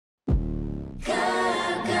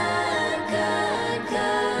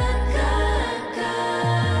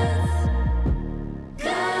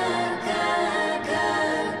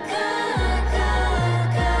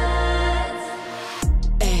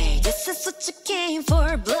what you came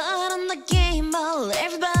for. Blood on the game ball,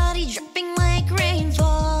 everybody dropping like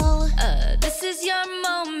rainfall. This is your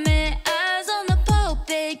moment, eyes on the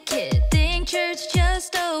pulpit. Kid, think church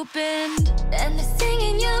just opened, and they're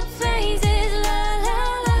singing your praises, la la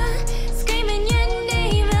la, screaming your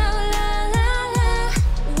name out, la la la.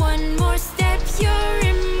 one more step, you're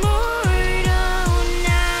immortal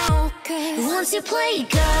now. 'Cause once you play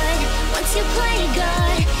God, once you play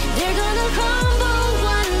God, they're gonna crumble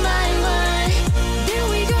one by one. Then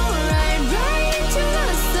we go right into the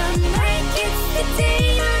sun, like it's the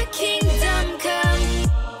day our kingdom come.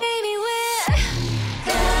 Baby, we're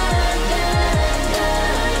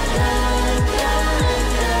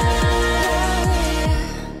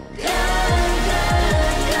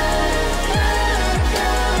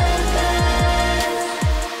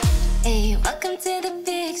hey, welcome to the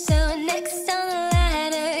big show. Next on the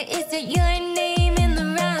ladder, is it your name in the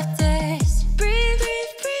rafters? Brief, brief,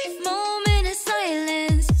 brief moment of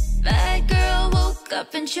silence. Bad girl woke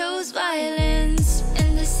up and chose violence,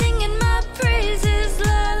 And they're singing my praises,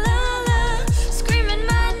 la la la, screaming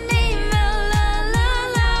my name out, la la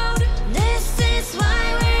loud. This is why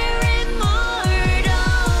we're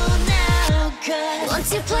immortal now. 'Cause once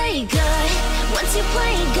you play God, once you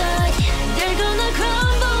play God, they're gonna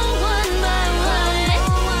crumble one by one.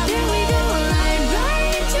 then we go right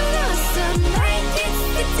into the sun, like it's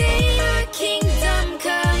the day our kingdom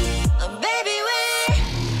come. Baby, we're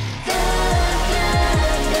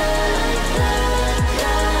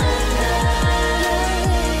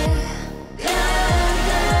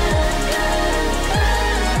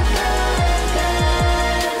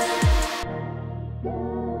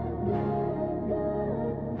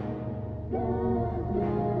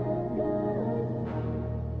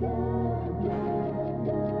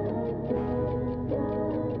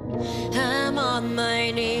I'm on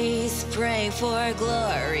my knees, praying for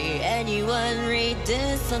glory. Anyone read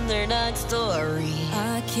this underdog story?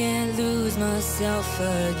 I can't lose myself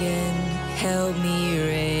again. Help me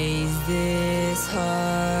raise this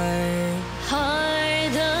heart.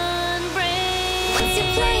 Heart unbreak. Once you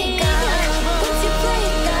play God, once you play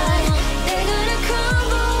God, they're gonna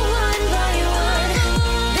crumble one by one.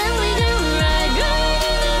 Then we do right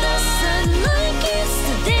into the sun, like it's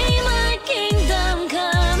the day my kingdom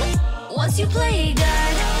come. Once you play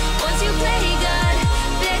God, once you play God,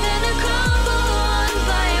 they're gonna crumble one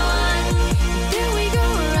by one. Then we go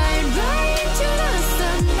right into the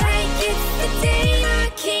sun, like it's the day our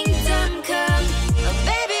kingdom come.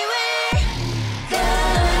 Baby, we're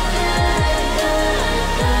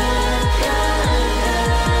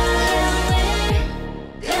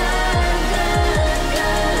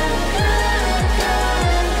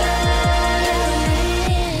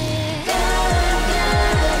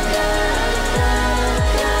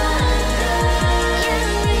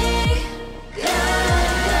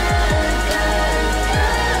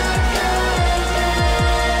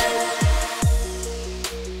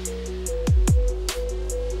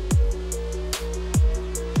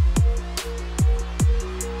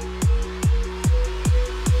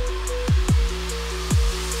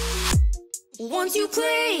Once you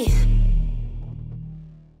play